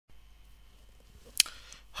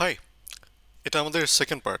High, এটা আমাদের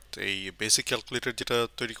second part. এই বেসিক ক্যালকুলেটর যেটা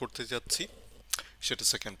তৈরি করতে যাচ্ছি সেটা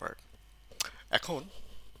সেকেন্ড পার্ট। এখন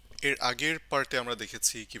এর আগের পার্টে আমরা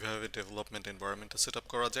দেখেছি কিভাবে ডেভেলপমেন্ট এনভায়রনমেন্টটা সেট আপ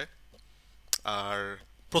করা যায়। আর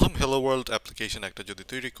প্রথম হ্যালো ওয়ার্ল্ড অ্যাপ্লিকেশন একটা যদি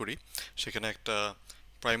তৈরি করি, সেখানে একটা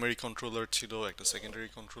প্রাইমারি কন্ট্রোলার ছিল, একটা সেকেন্ডারি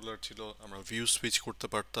কন্ট্রোলার ছিল, আমরা ভিউ সুইচ করতে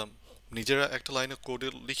পারতাম। নিজেরা একটা লাইনে কোডে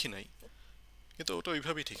লিখি নাই, কিন্তু ওটা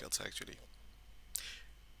ওইভাবেই ঠিক আছে অ্যাকচুয়ালি।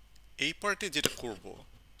 এই পার্টে যেটা করব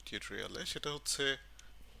টিউটোরিয়ালে সেটা হচ্ছে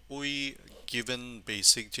ওই গিভেন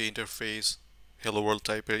বেসিক যে ইন্টারফেস, হ্যালো ওয়ার্ল্ড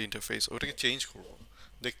টাইপের ইন্টারফেস, ওটাকে চেঞ্জ করব।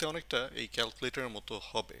 দেখতে অনেকটা এই ক্যালকুলেটরের মতো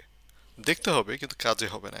হবে, দেখতে হবে কিন্তু কাজে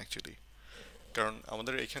হবে না অ্যাকচুয়ালি। কারণ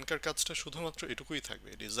আমাদের এখানকার কাজটা শুধুমাত্র এটুকুই থাকবে: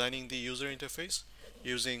 designing the user interface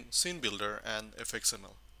using scene builder and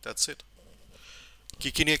এফএক্সএমএল। That's it. কি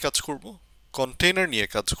কি নিয়ে কাজ করব? কন্টেইনার নিয়ে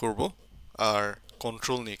কাজ করব, আর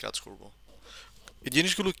কন্ট্রোল নিয়ে কাজ করব। এই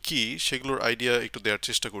জিনিসগুলো কি সেগুলোর আইডিয়া একটু দেওয়ার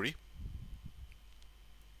চেষ্টা করি।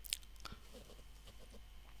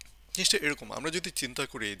 জিনিসটা এরকম, আমরা যদি চিন্তা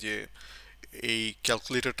করি যে এই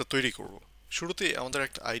ক্যালকুলেটরটা তৈরি করব, শুরুতেই আমাদের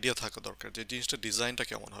একটা আইডিয়া থাকা দরকার যে জিনিসটা ডিজাইনটা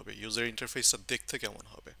কেমন হবে, ইউজার ইন্টারফেসটা দেখতে কেমন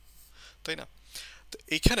হবে, তাই না? তো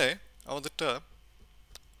এইখানে আমাদেরটা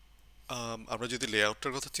আমরা যদি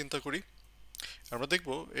লেআউটটার কথা চিন্তা করি, আমরা দেখব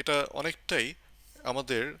এটা অনেকটাই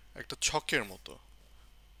আমাদের একটা ছকের মতো,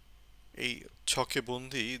 এই ছকে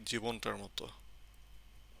বন্দি জীবনটার মতো।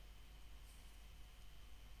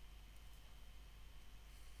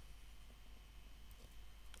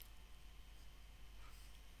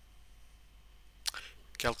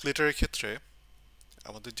 ক্যালকুলেটরের ক্ষেত্রে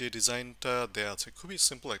আমাদের যে ডিজাইনটা দেয়া আছে খুবই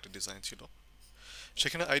সিম্পল একটা ডিজাইন ছিল।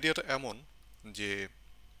 সেখানে আইডিয়াটা এমন যে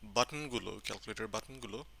বাটনগুলো, ক্যালকুলেটর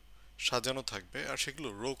বাটনগুলো সাজানো থাকবে, আর সেগুলো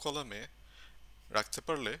রো কলামে রাখতে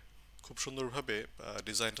পারলে খুব সুন্দরভাবে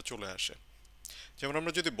ডিজাইনটা চলে আসে। যেমন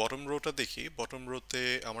আমরা যদি বটম রোটা দেখি, বটম রোতে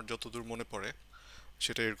আমার যতদূর মনে পড়ে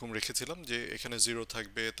সেটা এরকম রেখেছিলাম যে এখানে জিরো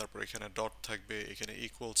থাকবে, তারপর এখানে ডট থাকবে, এখানে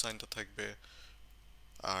ইকুয়াল সাইনটা থাকবে,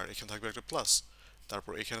 আর এখানে থাকবে একটা প্লাস,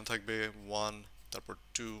 তারপর এখানে থাকবে ওয়ান, তারপর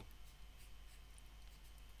টু,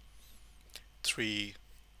 থ্রি,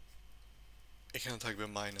 এখানে থাকবে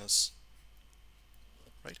মাইনাস,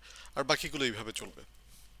 রাইট? আর বাকিগুলো এইভাবে চলবে।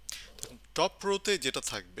 টপ রোতে যেটা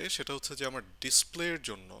থাকবে সেটা হচ্ছে যে আমার ডিসপ্লের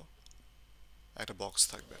জন্য একটা বক্স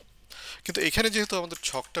থাকবে। কিন্তু এখানে যেহেতু আমাদের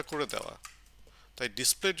ছকটা করে দেওয়া, তাই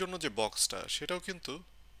ডিসপ্লের জন্য যে বক্সটা সেটাও কিন্তু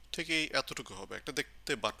ঠিক এই এতটুকু হবে, একটা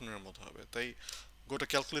দেখতে বাটনের মতো হবে। তাই গোটা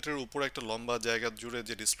ক্যালকুলেটরের উপরে একটা লম্বা জায়গা জুড়ে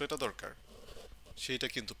যে ডিসপ্লেটা দরকার সেইটা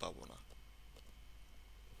কিন্তু পাবো না।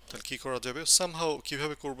 তাহলে কি করা যাবে? সামহাও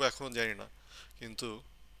কিভাবে করবো এখনো জানি না, কিন্তু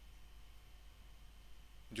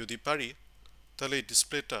যদি পারি তাহলে এই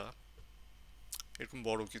ডিসপ্লেটা এরকম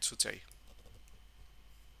বড় কিছু চাই,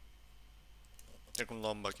 এরকম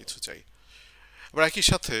লম্বা কিছু চাই। আবার একই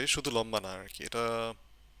সাথে শুধু লম্বা না আর কি, এটা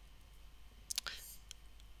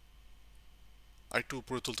আরেকটু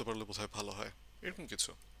উপরে তুলতে পারলে বোধহয় ভালো হয়, এরকম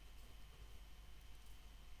কিছু।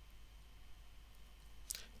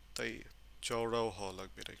 তাই চওড়াও হওয়া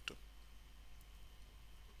লাগবে এটা একটু।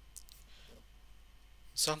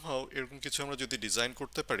 সামহাও এরকম কিছু আমরা যদি ডিজাইন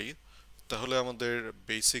করতে পারি, তাহলে আমাদের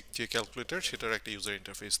বেসিক যে ক্যালকুলেটর সেটার একটা ইউজার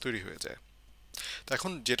ইন্টারফেস তৈরি হয়ে যায়। তো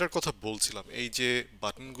এখন যেটার কথা বলছিলাম, এই যে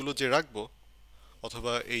বাটনগুলো যে রাখবো,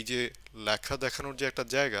 অথবা এই যে লেখা দেখানোর যে একটা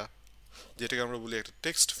জায়গা, যেটাকে আমরা বলি একটা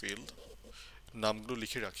টেক্সট ফিল্ড, নামগুলো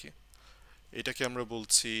লিখে রাখি, এটাকে আমরা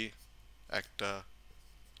বলছি একটা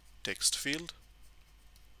টেক্সট ফিল্ড।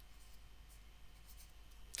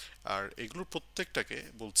 আর এগুলোর প্রত্যেকটাকে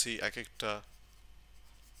বলছি এক একটা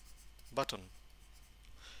বাটন।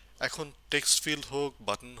 এখন টেক্সট ফিল্ড হোক,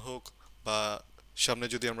 বাটন হোক, বা সামনে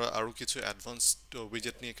যদি আমরা আরো কিছু অ্যাডভান্সড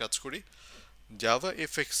উইজেট নিয়ে কাজ করি, জাভা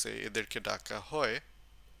এফএক্সে এদেরকে ডাকা হয়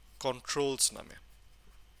কন্ট্রোলস নামে।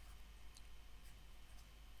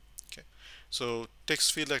 ওকে, সো টেক্সট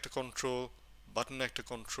ফিল্ড একটা কন্ট্রোল, বাটন একটা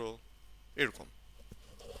কন্ট্রোল, এরকম।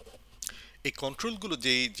 এই কন্ট্রোলগুলো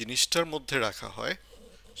যেই জিনিসটার মধ্যে রাখা হয়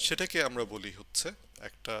সেটাকে আমরা বলি হচ্ছে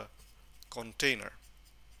একটা কন্টেইনার।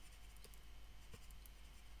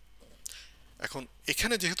 এখন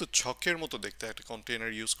এখানে যেহেতু ছকের মতো দেখতে একটা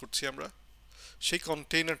কন্টেইনার ইউজ করছি আমরা, সেই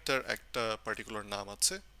কন্টেইনারটার একটা পার্টিকুলার নাম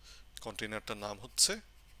আছে। কন্টেইনারটার নাম হচ্ছে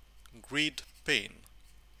গ্রিড পেইন।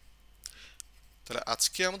 তাহলে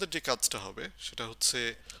আজকে আমাদের যে কাজটা হবে সেটা হচ্ছে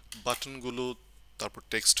বাটনগুলো, তারপর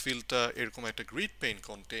টেক্সট ফিল্ডটা এরকম একটা গ্রিড পেইন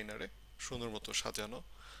কন্টেইনারে সুন্দর মতো সাজানো,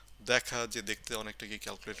 দেখা যে দেখতে অনেকটা কি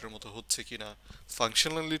ক্যালকুলেটরের মতো হচ্ছে কিনা,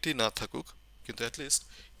 ফাংশনালিটি না থাকুক কিন্তু অ্যাটলিস্ট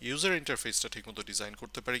ইউজার ইন্টারফেসটা ঠিকমতো ডিজাইন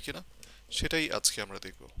করতে পারি কিনা, সেটাই আজকে আমরা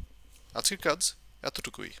দেখব। আজকের কাজ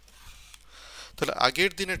এতটুকুই। তাহলে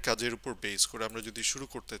আগের দিনের কাজের উপর বেস করে আমরা যদি শুরু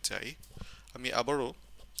করতে চাই, আমি আবারও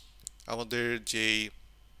আমাদের যে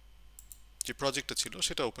প্রজেক্টটা ছিল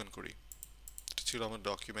সেটা ওপেন করি। এটা ছিল আমার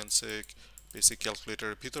ডকুমেন্টসে বেসিক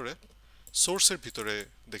ক্যালকুলেটরের ভিতরে। সোর্সের ভিতরে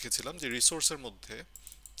দেখেছিলাম যে রিসোর্সের মধ্যে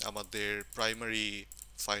আমাদের প্রাইমারি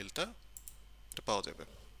ফাইলটা এটা পাওয়া যাবে।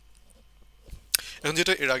 এখন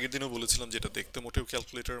যেটা এর আগের দিনও বলেছিলাম, যেটা দেখতে মোটেও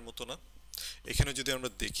ক্যালকুলেটরের মতো না। এখানে যদি আমরা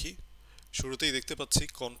দেখি, শুরুতেই দেখতে পাচ্ছি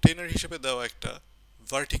কন্টেইনার হিসেবে দেওয়া একটা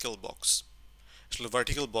ভার্টিক্যাল বক্স। আসলে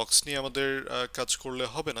ভার্টিক্যাল বক্স নিয়ে আমাদের কাজ করলে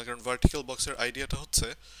হবে না, কারণ ভার্টিক্যাল বক্সের আইডিয়াটা হচ্ছে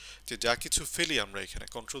যে যা কিছু ফেলি আমরা এখানে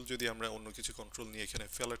কন্ট্রোল, যদি আমরা অন্য কিছু কন্ট্রোল নিয়ে এখানে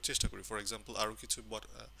ফেলার চেষ্টা করি, ফর এক্সাম্পল আরও কিছু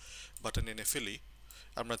বাটন এনে ফেলি,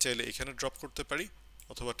 আমরা চাইলে এখানে ড্রপ করতে পারি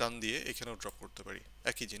অথবা টান দিয়ে এখানেও ড্রপ করতে পারি।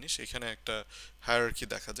 একই জিনিস, এখানে একটা হায়ারার্কি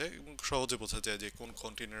দেখা যায় এবং সহজে বোঝা যায় যে কোন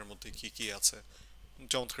কন্টেইনারের মধ্যে কি কি আছে।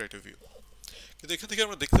 চমৎকার একটা ভিউ। কিন্তু এখান থেকে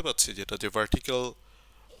আমরা দেখতে পাচ্ছি যেটা যে ভার্টিক্যাল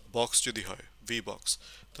বক্স যদি হয় ভি বক্স,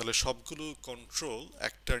 তাহলে সবগুলো কন্ট্রোল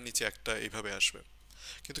একটার নিচে একটা এইভাবে আসবে।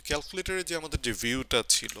 কিন্তু ক্যালকুলেটরে যে আমাদের যে ভিউটা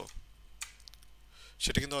ছিল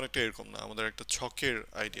সেটা কিন্তু অনেকটা এরকম না, আমাদের একটা ছকের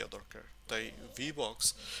আইডিয়া দরকার। তাই ভি বক্স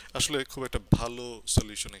আসলে খুব একটা ভালো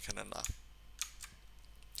সলিউশন এখানে না।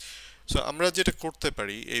 সো আমরা যেটা করতে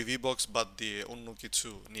পারি, এই ভি বক্স বাদ দিয়ে অন্য কিছু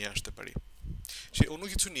নিয়ে আসতে পারি। সেই অন্য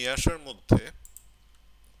কিছু নিয়ে আসার মধ্যে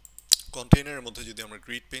কন্টেইনারের মধ্যে যদি আমরা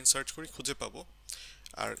গ্রিড পেইন সার্চ করি খুঁজে পাবো।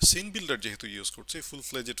 আর সিন বিল্ডার যেহেতু ইউজ করছি, ফুল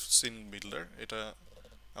ফ্লেজেড সিন বিল্ডার, এটা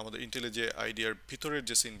আমাদের ইন্টেলে যে আইডিয়ার ভিতরের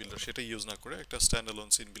যে সিন বিল্ডার সেটা ইউজ না করে একটা স্ট্যান্ডঅ্যালোন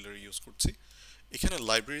সিন বিল্ডার ইউজ করছি। এখানে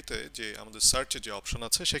লাইব্রেরিতে যে আমাদের সার্চে যে অপশন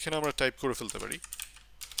আছে সেখানে আমরা টাইপ করে ফেলতে পারি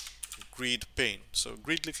গ্রিড পেইন। সো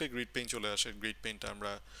গ্রিড লিখলে গ্রিড পেইন চলে আসে, গ্রিড পেইনটা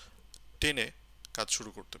আমরা টেনে কাজ শুরু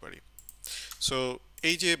করতে পারি। সো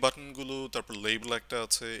এই যে বাটনগুলো, তারপর লেবেল একটা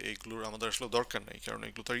আছে, এইগুলোর আমাদের আসলে দরকার নেই, কারণ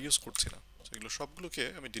এগুলো তো আর ইউজ করছি না। এগুলো সবগুলোকে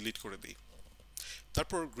আমি ডিলিট করে দিই।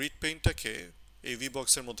 তারপর গ্রিড পেইন্টটাকে এই ভি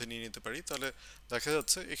বক্সের মধ্যে নিয়ে নিতে পারি। তাহলে দেখা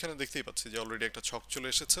যাচ্ছে এখানে দেখতেই পাচ্ছি যে অলরেডি একটা ছক চলে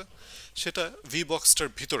এসেছে, সেটা ভি বক্সটার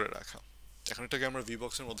ভিতরে রাখা। এখন এটাকে আমরা ভি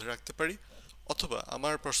বক্সের মধ্যে রাখতে পারি, অথবা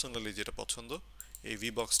আমার পার্সোনালি যেটা পছন্দ, এই ভি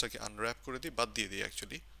বক্সটাকে আনর্যাপ করে দিই, বাদ দিয়ে দিই,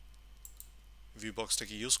 অ্যাকচুয়ালি ভি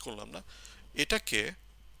বক্সটাকে ইউজ করলাম না। এটাকে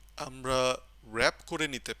আমরা র্যাপ করে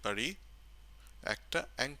নিতে পারি একটা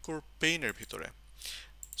অ্যাঙ্কর পেইনের ভিতরে।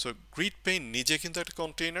 সো গ্রিড পেইন নিজে কিন্তু একটা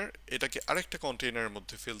কন্টেইনার, এটাকে আরেকটা কন্টেইনারের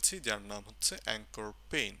মধ্যে ফেলছি যার নাম হচ্ছে অ্যাঙ্কর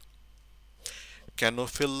পেইন। কেন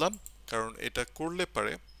ফেললাম? কারণ এটা করলে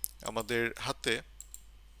পারে আমাদের হাতে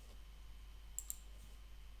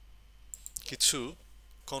কিছু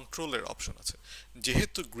কন্ট্রোলের অপশন আছে।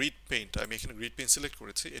 যেহেতু গ্রিড পেইন্ট, আমি এখানে গ্রিড পেইন্ট সিলেক্ট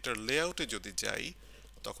করেছি, এটার লেআউটে যদি যাই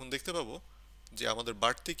তখন দেখতে পাবো যে আমাদের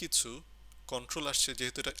বাড়তি কিছু কন্ট্রোল আসছে,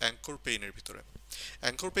 যেহেতু এটা অ্যাঙ্কর পেইনের ভিতরে।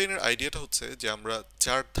 অ্যাঙ্কর পেইনের আইডিয়াটা হচ্ছে যে আমরা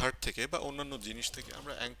চার ধার থেকে বা অন্যান্য জিনিস থেকে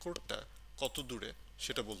আমরা অ্যাঙ্করটা কত দূরে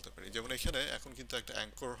সেটা বলতে পারি। যেমন এখানে এখন কিন্তু একটা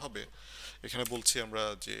অ্যাঙ্কর হবে, এখানে বলছি আমরা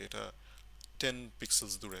যে এটা 10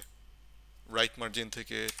 পিক্সেলস দূরে, রাইট মার্জিন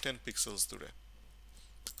থেকে 10 পিক্সেলস দূরে,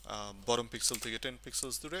 বটম পিক্সেল থেকে 10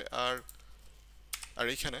 পিক্সেলস দূরে, আর আর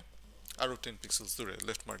এখানে আরও 10 পিক্সেলস দূরে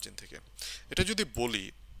লেফট মার্জিন থেকে। এটা যদি বলি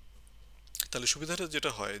তাহলে সুবিধাটা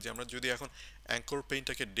যেটা হয় যে আমরা যদি এখন অ্যাঙ্কর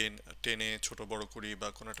পেইন্টটাকে টেনে ছোট বড় করি বা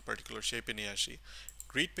কোনো একটা পার্টিকুলার শেপে নিয়ে আসি,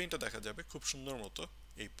 গ্রিড পেইন্টটা দেখা যাবে খুব সুন্দর মতো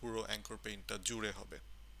এই পুরো অ্যাঙ্কর পেইন্টটা জুড়ে হবে।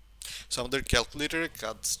 সো আমাদের ক্যালকুলেটরের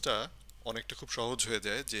কাজটা অনেকটা খুব সহজ হয়ে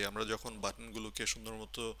যায় যে আমরা যখন বাটনগুলোকে সুন্দর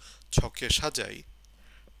মতো ছকে সাজাই,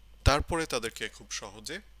 তারপরে তাদেরকে খুব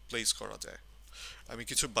সহজে প্লেস করা যায়। আমি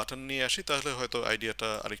কিছু বাটন নিয়ে আসি, তাহলে হয়তো আইডিয়াটা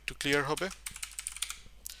আরেকটু ক্লিয়ার হবে।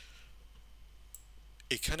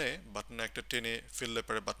 এখানে বাটনে একটা টেনে ফেললে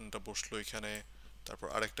পরে বাটনটা বসলো এখানে, তারপর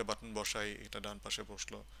আরেকটা বাটন বসাই, এটা ডান পাশে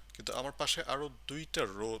বসলো। কিন্তু আমার পাশে আরো দুইটা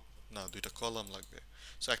রো, না দুইটা কলাম লাগবে।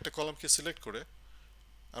 সো একটা কলামকে সিলেক্ট করে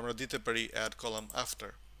আমরা দিতে পারি অ্যাড কলাম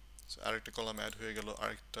আফটার। আরেকটা কলাম অ্যাড হয়ে গেল,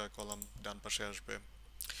 আরেকটা কলাম ডান পাশে আসবে।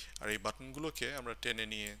 আর এই বাটনগুলোকে আমরা টেনে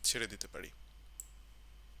নিয়ে ছেড়ে দিতে পারি।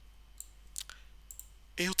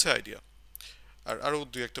 এই হচ্ছে আইডিয়া। আর আরো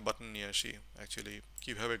দুই একটা বাটন নিয়ে আসি, অ্যাকচুয়ালি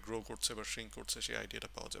কিভাবে গ্রো করছে বা শ্রিঙ্ক করছে সেই আইডিয়াটা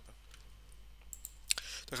পাওয়া যাবে।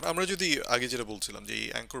 এখন আমরা যদি আগে যেটা বলছিলাম যে এই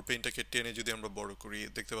অ্যাঙ্কর পেইনটাকে টেনে যদি আমরা বড় করি,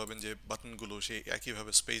 দেখতে পাবেন যে বাটনগুলো সেই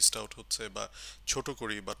একইভাবে স্পেসড আউট হচ্ছে, বা ছোট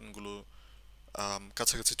করি বাটনগুলো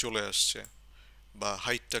কাছাকাছি চলে আসছে, বা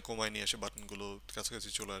হাইটটা কমায় নিয়ে এসে বাটনগুলো কাছাকাছি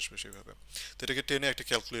চলে আসবে সেভাবে। তো এটাকে টেনে একটা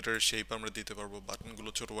ক্যালকুলেটরের শেপ আমরা দিতে পারবো, বাটনগুলো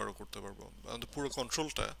ছোট বড় করতে পারবো, আমাদের পুরো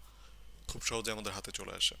কন্ট্রোলটা খুব সহজে আমাদের হাতে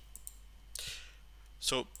চলে আসে।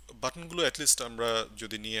 সো বাটনগুলো অ্যাটলিস্ট আমরা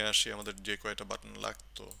যদি নিয়ে আসি, আমাদের যে কয়টা বাটন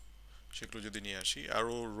লাগতো সেগুলো যদি নিয়ে আসি,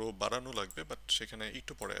 আরও রো বাড়ানো লাগবে, বাট সেখানে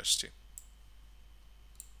একটু পরে আসছি।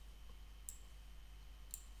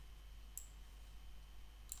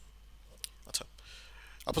 আচ্ছা,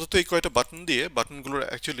 আপাতত এই কয়টা বাটন দিয়ে বাটনগুলোর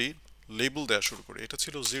অ্যাকচুয়ালি লেবেল দেওয়া শুরু করি। এটা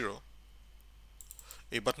ছিল 0,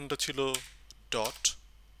 এই বাটনটা ছিল ডট,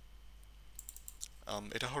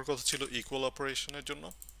 এটা হওয়ার কথা ছিল ইকুয়াল অপারেশনের জন্য,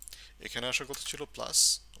 এখানে আসার কথা ছিল প্লাস,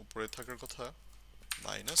 উপরে থাকার কথা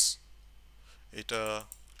মাইনাস, এটা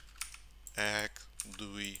 1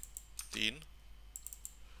 2 3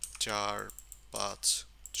 4 5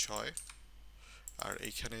 6, আর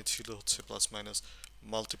এইখানে ছিল হচ্ছে প্লাস মাইনাস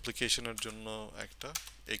মাল্টিপ্লিকেশনের জন্য একটা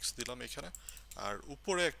এক্স দিলাম এখানে, আর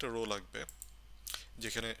উপরে একটা রো লাগবে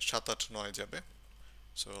যেখানে 7 8 9 যাবে।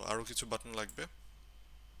 সো আরো কিছু বাটন লাগবে,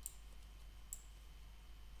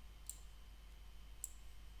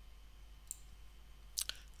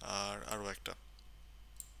 আর আরো একটা,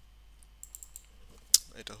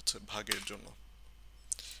 এটা হচ্ছে ভাগের জন্য,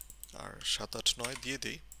 আর 7 8 9 দিয়ে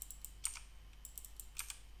দেই।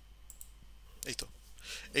 এই তো,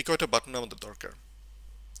 এই কয়টা বাটন আমাদের দরকার,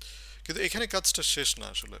 কিন্তু এখানে কাজটা শেষ না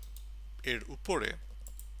আসলে। এর উপরে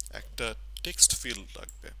একটা টেক্সট ফিল্ড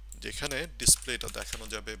লাগবে যেখানে ডিসপ্লেটা দেখানো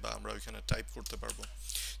যাবে বা আমরা ওইখানে টাইপ করতে পারবো।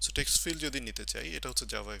 সো টেক্সট ফিল্ড যদি নিতে চাই, এটা হচ্ছে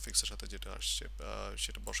জাভা এফএক্স এর সাথে যেটা আসছে,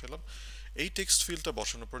 সেটা বসালাম। এই টেক্সট ফিল্ডটা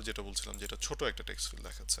বসানোর পর যেটা বলছিলাম, যেটা ছোট একটা টেক্সট ফিল্ড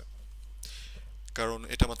দেখাচ্ছে, কারণ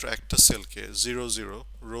এটা মাত্র একটা সেলকে 0 0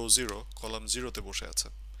 রো 0 কলাম 0তে বসে আছে,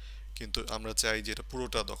 কিন্তু আমরা চাই যে এটা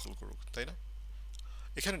পুরোটা দখল করুক, তাই না?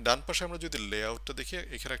 এখানে ডান পাশে আমরা যদি লেআউটটা দেখি,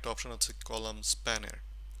 এখানে একটা অপশন আছে কলাম স্প্যানের,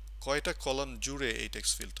 কয়টা কলাম জুড়ে এই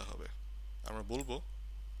টেক্সট ফিল্ডটা হবে। আমরা বলবো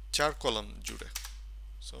 4 কলাম জুড়ে।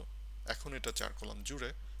 সো এখন এটা 4 কলাম জুড়ে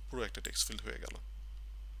পুরো একটা টেক্সট ফিল্ড হয়ে গেল,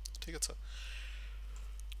 ঠিক আছে?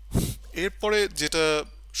 এরপরে যেটা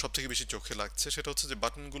সব থেকে বেশি চোখে লাগছে সেটা হচ্ছে যে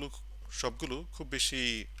বাটনগুলো সবগুলো খুব বেশি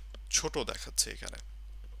ছোট দেখাচ্ছে এখানে।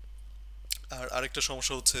 আর আরেকটা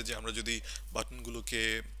সমস্যা হচ্ছে যে আমরা যদি বাটনগুলোকে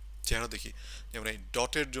চেহারা দেখি, যেমন এই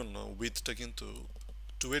ডটের জন্য উইথটা কিন্তু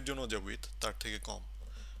 2 এর জন্য যে উইথ তার থেকে কম,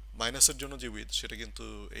 মাইনাসের জন্য যে উইথ সেটা কিন্তু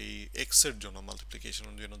এই এক্স এর জন্য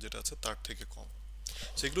মাল্টিপ্লিকেশনের জন্য যেটা আছে তার থেকে কম।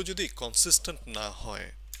 সেগুলো যদি কনসিস্টেন্ট না হয়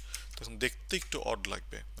তখন দেখতে একটু অড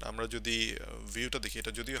লাগবে। আমরা যদি ভিউটা দেখি,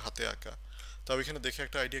 এটা যদিও হাতে আঁকা, তাও এখানে দেখে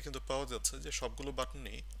একটা আইডিয়া কিন্তু পাওয়া যাচ্ছে যে সবগুলো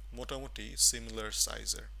বাটনই মোটামুটি সিমিলার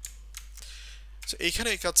সাইজের। এইখানে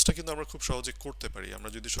এই কাজটা কিন্তু আমরা খুব সহজে করতে পারি। আমরা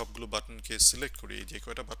যদি সবগুলো বাটনকে সিলেক্ট করি, যে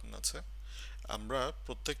কয়টা বাটন আছে আমরা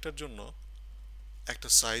প্রত্যেকটার জন্য একটা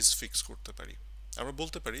সাইজ ফিক্স করতে পারি। আমরা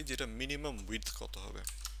বলতে পারি যে এটা মিনিমাম উইডথ কত হবে।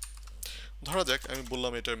 ধরা যাক আমি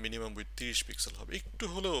বললাম এটার মিনিমাম উইডথ 30 পিক্সেল হবে, একটু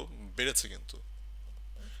হলেও বেড়েছে কিন্তু,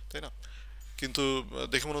 তাই না? কিন্তু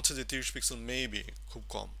দেখে মনে হচ্ছে যে 30 পিক্সেল মেবি খুব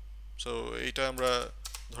কম। সো এইটা আমরা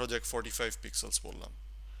ধরা যাক 45 পিক্সেলস বললাম।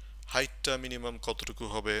 হাইটটা মিনিমাম কতটুকু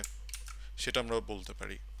হবে সেটা আমরা বলতে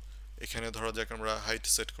পারি। এখানে ধরা যাক আমরা হাইট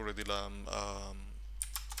সেট করে দিলাম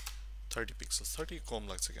 30 পিক্সেল, 30 কম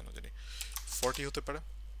লাগছে কেন জানি, 40 হতে পারে।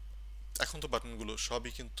 এখন তো বাটনগুলো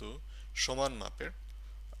সবই কিন্তু সমান মাপের,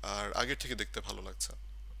 আর আগের থেকে দেখতে ভালো লাগছে।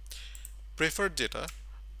 প্রেফার্ড যেটা,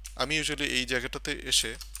 আমি ইউজুয়ালি এই জায়গাটাতে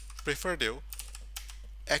এসে প্রেফার্ডেও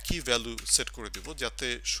একই ভ্যালু সেট করে দিব যাতে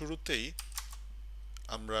শুরুতেই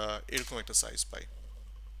আমরা এরকম একটা সাইজ পাই।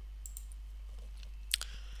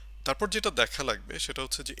 তারপর যেটা দেখা লাগবে সেটা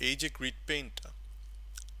হচ্ছে যে এই যে গ্রিড পেইন্টটা,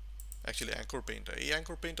 অ্যাকচুয়ালি অ্যাঙ্কর পেইন্টটা, এই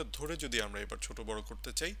অ্যাঙ্কর পেইন্টটা ধরে যদি আমরা এবার ছোট বড়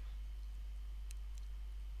করতে চাই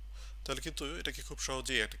তাহলে কিন্তু এটাকে খুব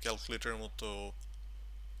সহজেই একটা ক্যালকুলেটরের মতো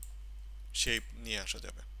শেপ নিয়ে আসা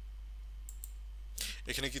যাবে।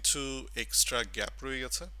 এখানে কিছু এক্সট্রা গ্যাপ রয়ে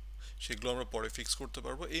গেছে, সেগুলো আমরা পরে ফিক্স করতে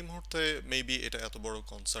পারবো। এই মুহূর্তে মেবি এটা এত বড়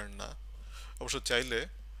কনসার্ন না। অবশ্য চাইলে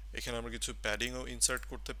এখানে আমরা কিছু প্যাডিংও ইনসার্ট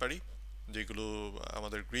করতে পারি, যেগুলো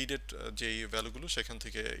আমাদের গ্রিডেড যেই ভ্যালুগুলো সেখান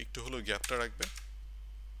থেকে একটু হলেও গ্যাপটা রাখবে।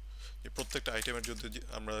 যে প্রত্যেকটা আইটেমের যদি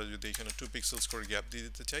আমরা যদি এখানে 2 পিক্সেলস করে গ্যাপ দিয়ে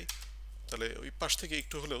দিতে চাই তাহলে ওই পাশ থেকে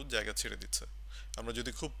একটু হলেও জায়গা ছেড়ে দিচ্ছে। আমরা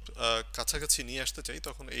যদি খুব কাছাকাছি নিয়ে আসতে চাই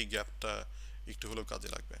তখন এই গ্যাপটা একটু হলেও কাজে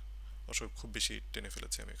লাগবে। অবশ্য খুব বেশি টেনে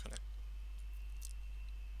ফেলেছি আমি এখানে।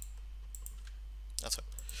 আচ্ছা,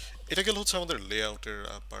 এটা গেল হচ্ছে আমাদের লেআউটের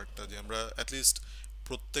পার্টটা, যে আমরা অ্যাটলিস্ট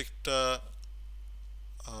প্রত্যেকটা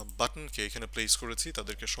বাটনকে এখানে প্লেস করেছি,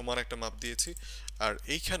 তাদেরকে সমান একটা মাপ দিয়েছি। আর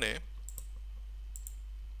এইখানে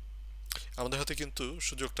আমাদের হাতে কিন্তু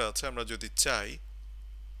সুযোগটা আছে, আমরা যদি চাই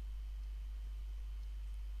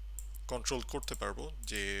কন্ট্রোল করতে পারবো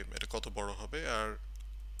যে এটা কত বড় হবে, আর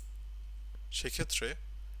সেক্ষেত্রে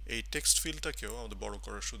এই টেক্সট ফিল্ডটাকেও আমাদের বড়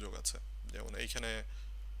করার সুযোগ আছে। যেমন এইখানে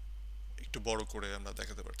একটু বড় করে আমরা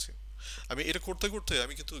দেখাতে পারছি। আমি এটা করতে করতে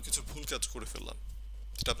আমি কিন্তু কিছু ভুল কাজ করে ফেললাম,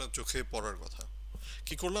 যেটা আপনার চোখে পড়ার কথা।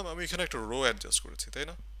 কি করলাম, আমি এখানে একটা রো অ্যাডজাস্ট করেছি, তাই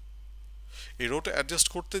না? এই রোটা অ্যাডজাস্ট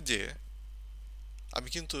করতে যেয়ে আমি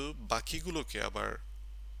কিন্তু বাকিগুলোকে আবার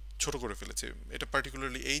ছোট করে ফেলেছি। এটা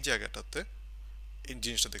পার্টিকুলারলি এই জায়গাটাতে এই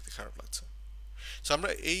জিনিসটা দেখতে খারাপ লাগছে। সো আমরা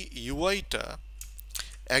এই ইউআইটা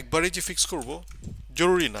একবারে যে ফিক্স করব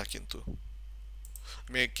জরুরি না, কিন্তু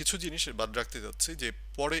আমি কিছু জিনিস বাদ রাখতে যাচ্ছি, যে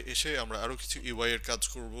পরে এসে আমরা আরো কিছু ইউআই এর কাজ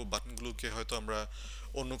করব, বাটনগুলোকে হয়তো আমরা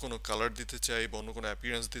অন্য কোনো কালার দিতে চাই বা অন্য কোনো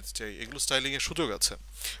অ্যাপিয়ারেন্স দিতে চাই, এগুলো স্টাইলিং এর সুযোগ আছে।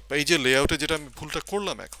 বা এই যে লেআউটে যেটা আমি ভুলটা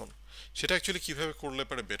করলাম এখন, সেটা অ্যাকচুয়ালি কিভাবে করলে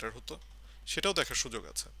পারে বেটার হতো, সেটাও দেখার সুযোগ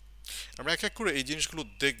আছে। আমরা এক এক করে এই জিনিসগুলো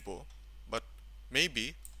দেখব, বাট মেবি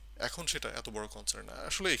এখন সেটা এত বড় কনসার্ন না,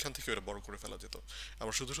 আসলে এখান থেকে এটা বড় করে ফেলা যেত।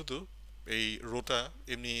 আমরা শুধু শুধু এই রোটা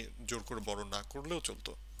এমনি জোর করে বড় না করলেও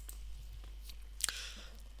চলতো।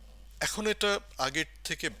 এখন এটা আগের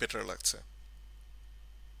থেকে বেটার লাগছে,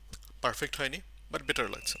 পারফেক্ট হয়নি বাট বেটার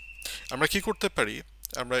লাগছে। আমরা কি করতে পারি,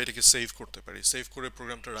 আমরা এটাকে সেভ করতে পারি, সেভ করে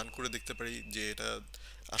প্রোগ্রামটা রান করে দেখতে পারি যে এটা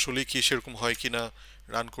আসলে কি সেরকম হয় কিনা,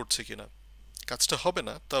 রান করছে কিনা। কাজটা হবে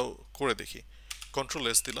না তাও করে দেখি। কন্ট্রোল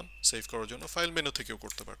এস দিলাম সেভ করার জন্য, ফাইল মেনু থেকেও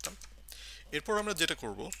করতে পারতাম। এরপর আমরা যেটা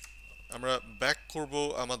করব, আমরা ব্যাক করব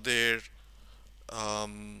আমাদের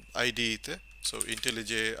আইডিতে। সো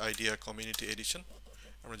ইন্টেলিজে আইডিয়া কমিউনিটি এডিশন,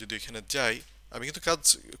 আমরা যদি এখানে যাই, আমি কিন্তু কাজ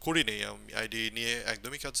করিনি, আমি আইডি নিয়ে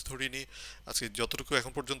একদমই কাজ ধরিনি। আজকে যতটুকু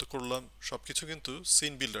এখন পর্যন্ত করলাম সব কিছু কিন্তু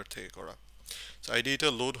সিন বিল্ডার থেকে করা। আইডিটা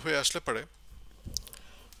লোড হয়ে আসলে পারে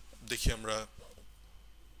দেখি আমরা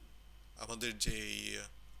আমাদের যে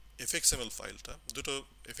এফএক্সএমএল ফাইলটা, দুটো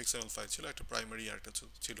এফএক্সএমএল ফাইল ছিল, একটা প্রাইমারি আর একটা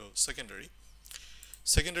ছিল সেকেন্ডারি।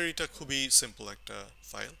 সেকেন্ডারিটা খুবই সিম্পল একটা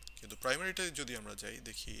ফাইল, কিন্তু প্রাইমারিটায় যদি আমরা যাই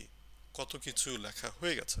দেখি কত কিছু লেখা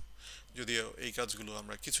হয়ে গেছে। যদিও এই কাজগুলো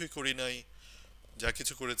আমরা কিছুই করি নাই, যা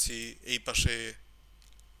কিছু করেছি এই পাশে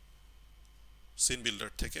সিন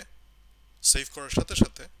বিল্ডার থেকে সেভ করার সাথে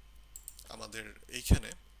সাথে আমাদের এইখানে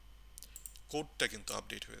কোডটা কিন্তু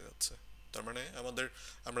আপডেট হয়ে যাচ্ছে। তার মানে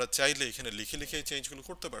আমরা চাইলে এখানে লিখে লিখে এই চেঞ্জগুলো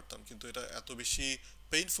করতে পারতাম, কিন্তু এটা এত বেশি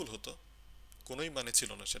পেইনফুল হতো, কোনোই মানে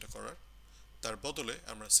ছিল না সেটা করার। তার বদলে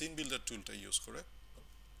আমরা সিন বিল্ডার টুলটা ইউজ করে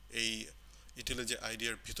এই ইন্টেলের যে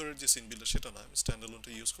আইডিয়ার ভিতরের যে সিন বিল্ডার সেটা না, আমি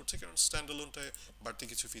স্ট্যান্ডালোনটা ইউজ করছি, কারণ স্ট্যান্ডালোনটায় বাড়তি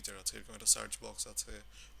কিছু ফিচার আছে, এরকম একটা সার্চ বক্স আছে,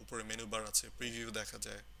 উপরে মেনু বার আছে, প্রিভিউ দেখা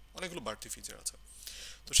যায়, অনেকগুলো বাড়তি ফিচার আছে।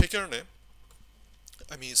 তো সেই কারণে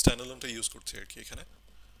আমি স্ট্যান্ডালোনটা ইউজ করছি আর কি। এখানে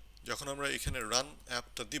যখন আমরা এখানে রান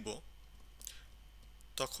অ্যাপটা দিব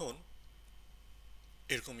তখন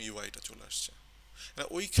এরকম ইউআইটা চলে আসছে।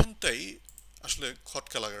 ওইখানটাই আসলে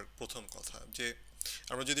খটকা লাগার প্রথম কথা, যে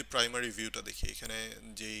আমরা যদি প্রাইমারি ভিউটা দেখি, এখানে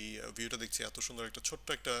যেই ভিউটা দেখছি এত সুন্দর একটা ছোট্ট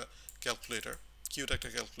একটা ক্যালকুলেটর, কিউট একটা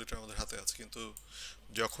ক্যালকুলেটর আমাদের হাতে আছে, কিন্তু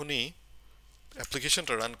যখনই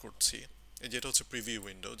অ্যাপ্লিকেশনটা রান করছি, এই যেটা হচ্ছে প্রিভিউ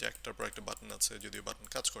উইন্ডো, যে একটার পর একটা বাটন আছে, যদিও বাটন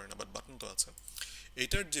কাজ করে না বাট বাটন তো আছে,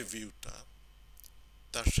 এটার যে ভিউটা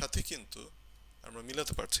তার সাথে কিন্তু আমরা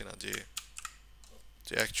মিলাতে পারছি না যে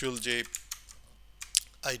যে অ্যাকচুয়াল যে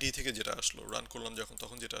আইডি থেকে যেটা আসলো, রান করলাম যখন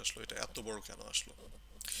তখন যেটা আসলো, এটা এত বড় কেন আসলো।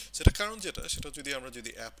 সেটা কারণ সেটা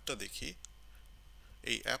যদি অ্যাপটা দেখি,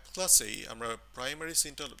 এই অ্যাপ ক্লাসেই আমরা প্রাইমারি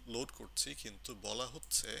সিনটা লোড করছি, কিন্তু বলা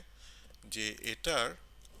হচ্ছে যে এটার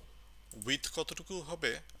উইথ কতটুকু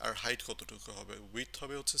হবে আর হাইট কতটুকু হবে। উইথ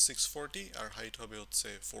হবে হচ্ছে 640 আর হাইট হবে হচ্ছে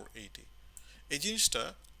 480। এই জিনিসটা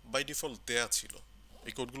বাই ডিফল্ট দেয়া ছিল,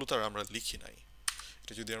 এই কোডগুলো তো আর আমরা লিখি নাই।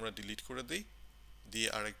 এটা যদি আমরা ডিলিট করে দিই, দিয়ে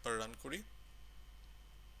আরেকবার রান করি,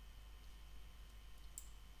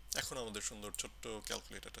 এখন আমাদের সুন্দর ছোট্ট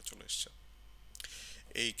ক্যালকুলেটরটা চলে এসছে।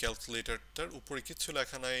 এই ক্যালকুলেটরটার উপরে কিছু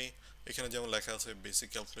লেখা নাই, এখানে যেমন লেখা আছে basic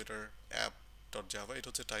calculator app dot Java, এটা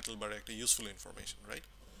হচ্ছে টাইটেল বারে একটা ইউজফুল ইনফরমেশন, রাইট?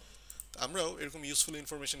 আমরাও এরকম ইউজফুল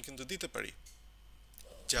ইনফরমেশন কিন্তু দিতে পারি।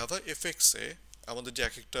 জাভা এফএক্সে আমাদের যে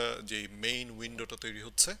এক একটা যে মেইন উইন্ডোটা তৈরি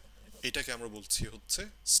হচ্ছে, এটাকে আমরা বলছি হচ্ছে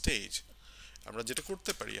স্টেজ। আমরা যেটা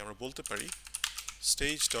করতে পারি, আমরা বলতে পারি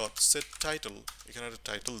স্টেজ ডট সেট টাইটেল, এখানে একটা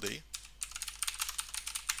টাইটেল দেই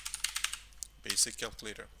বেসিক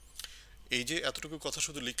ক্যালকুলেটর। এই যে এতটুকু কথা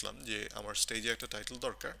শুধু লিখলাম যে আমার স্টেজে একটা টাইটেল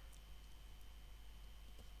দরকার,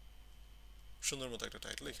 সুন্দর মতো একটা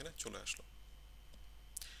টাইটেল এখানে চলে আসলো।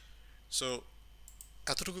 সো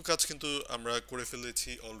এতটুকু কাজ কিন্তু আমরা করে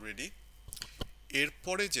ফেলেছি অলরেডি।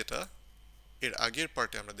 এরপরে যেটা এর আগের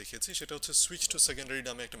পার্টে আমরা দেখেছি সেটা হচ্ছে সুইচ টু সেকেন্ডারি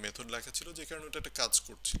নামে একটা মেথড লেখা ছিল, যে কারণে এটা একটা কাজ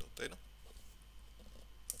করছিল, তাই না?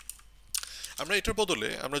 আমরা এটার বদলে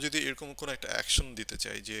আমরা যদি এরকম কোনো একটা অ্যাকশন দিতে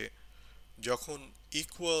চাই, যে যখন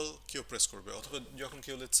ইকুয়াল কেউ প্রেস করবে অথবা যখন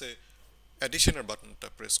কেউ লেটসে অ্যাডিশনের বাটনটা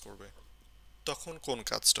প্রেস করবে, তখন কোন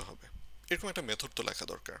কাজটা হবে, এরকম একটা মেথড তো লেখা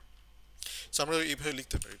দরকার। সো আমরা এইভাবে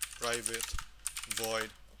লিখতে পারি private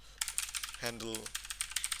void handle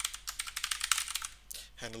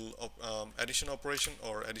handle addition operation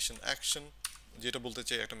or addition action, যেটা বলতে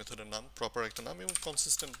চাই একটা মেথডের নাম, প্রপার একটা নাম এবং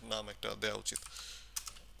কনসিস্টেন্ট নাম একটা দেওয়া উচিত,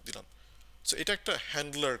 দিলাম। সো এটা একটা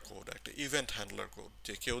হ্যান্ডলার কোড, একটা ইভেন্ট হ্যান্ডলার কোড,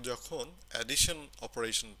 যে কেউ যখন অ্যাডিশন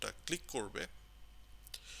অপারেশনটা ক্লিক করবে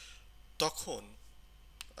তখন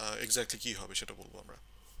এক্স্যাক্টলি কি হবে সেটা বলবো আমরা।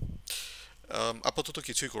 আপাতত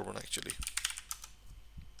কিছুই করবো না অ্যাকচুয়ালি,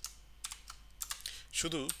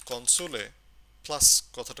 শুধু কনসোলে প্লাস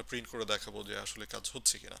কথাটা প্রিন্ট করে দেখাবো যে আসলে কাজ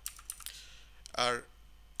হচ্ছে কিনা। আর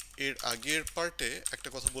এর আগের পার্টে একটা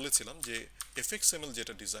কথা বলেছিলাম যে এফএক্সএমএল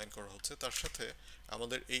যেটা ডিজাইন করা হচ্ছে তার সাথে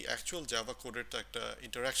আমাদের এই অ্যাকচুয়াল জাভা কোডের তো একটা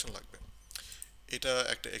ইন্টারাকশন লাগবে। এটা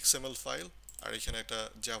একটা এক্সএমএল ফাইল আর এখানে একটা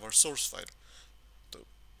জাভার সোর্স ফাইল। তো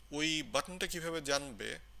ওই বাটনটা কিভাবে জানবে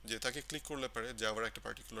যে তাকে ক্লিক করলে পারে জাভার একটা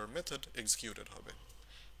পার্টিকুলার মেথড এক্সিকিউটেড হবে,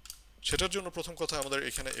 সেটার জন্য প্রথম কথা আমাদের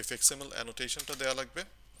এখানে এফএক্সএমএল অ্যানোটেশনটা দেওয়া লাগবে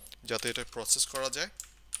যাতে এটা প্রসেস করা যায়।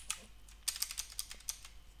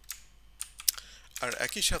 আর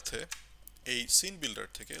একই সাথে এই সিন বিল্ডার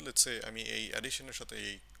থেকে লেটস সে আমি এই অ্যাডিশনের সাথে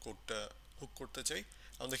এই কোডটা হুক করতে চাই।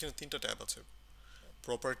 আমাদের এখানে তিনটা ট্যাব আছে।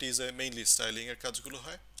 প্রপার্টিজে মেইনলি স্টাইলিং এর কাজগুলো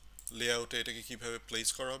হয়, লেআউটে এটাকে কিভাবে প্লেস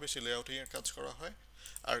করা হবে সেই লেআউটিং এর কাজ করা হয়,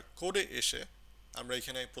 আর কোডে এসে আমরা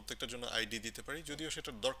এখানে প্রত্যেকটার জন্য আইডি দিতে পারি, যদিও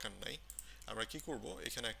সেটার দরকার নাই। আমরা কি করব,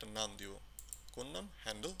 এখানে একটা নাম দিব। কোন নাম?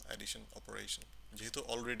 Handle addition operation. যেহেতু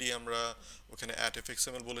অলরেডি আমরা ওখানে অ্যাট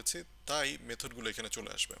এফএক্সএমএল বলেছি, তাই মেথডগুলো এখানে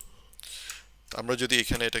চলে আসবে। আমরা যদি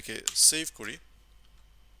এখানে এটাকে সেভ করি,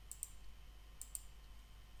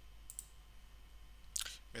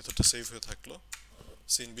 মেথডটা সেভ হয়ে থাকলো।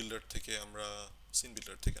 সিন বিল্ডার থেকে আমরা, সিন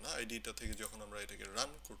বিল্ডার থেকে না, আইডিটা থেকে যখন আমরা এটাকে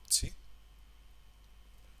রান করছি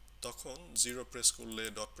তখন জিরো প্রেস করলে,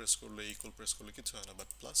 ডট প্রেস করলে, ইকুয়াল প্রেস করলে কিছু হয় না, বাট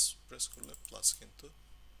প্লাস প্রেস করলে প্লাস কিন্তু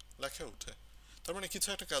লেখা ওঠে। তার মানে কিছু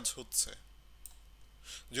একটা কাজ হচ্ছে।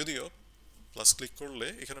 যদিও প্লাস ক্লিক করলে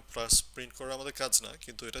এখানে প্লাস প্রিন্ট করা আমাদের কাজ না,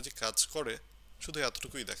 কিন্তু এটা যে কাজ করে শুধু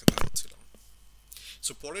এতটুকুই দেখাতে চাচ্ছিলাম।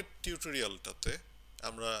 সো পরের টিউটোরিয়ালটাতে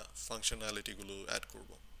আমরা ফাংশনালিটিগুলো অ্যাড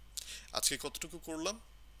করব। আজকে কতটুকু করলাম,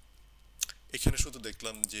 এখানে শুধু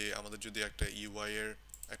দেখলাম যে আমাদের যদি একটা ইউআই এর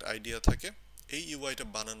একটা আইডিয়া থাকে, এই ইউআইটা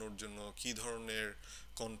বানানোর জন্য কি ধরনের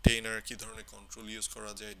কন্টেইনার, কি ধরনের কন্ট্রোল ইউজ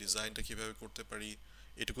করা যায়, ডিজাইনটা কিভাবে করতে পারি,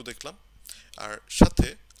 এটুকু দেখলাম। আর সাথে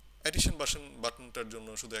অ্যাডিশন বাটনটার জন্য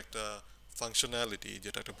শুধু একটা ফাংশনালিটি,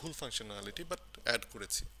 যেটা একটা ভুল ফাংশনালিটি বাট অ্যাড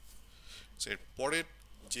করেছি। সো এর পরের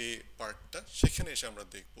যে পার্টটা, সেখানে এসে আমরা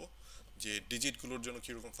দেখব যে ডিজিটগুলোর জন্য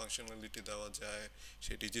কীরকম ফাংশনালিটি দেওয়া যায়,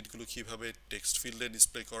 সেই ডিজিটগুলো কিভাবে টেক্সট ফিল্ডে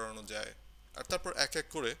ডিসপ্লে করানো যায়, আর তারপর এক এক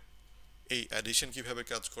করে এই অ্যাডিশন কিভাবে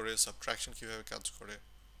কাজ করে, সাবট্রাকশন কিভাবে কাজ করে,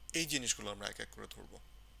 এই জিনিসগুলো আমরা এক এক করে ধরবো।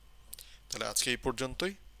 তাহলে আজকে এই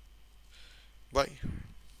পর্যন্তই, বাই।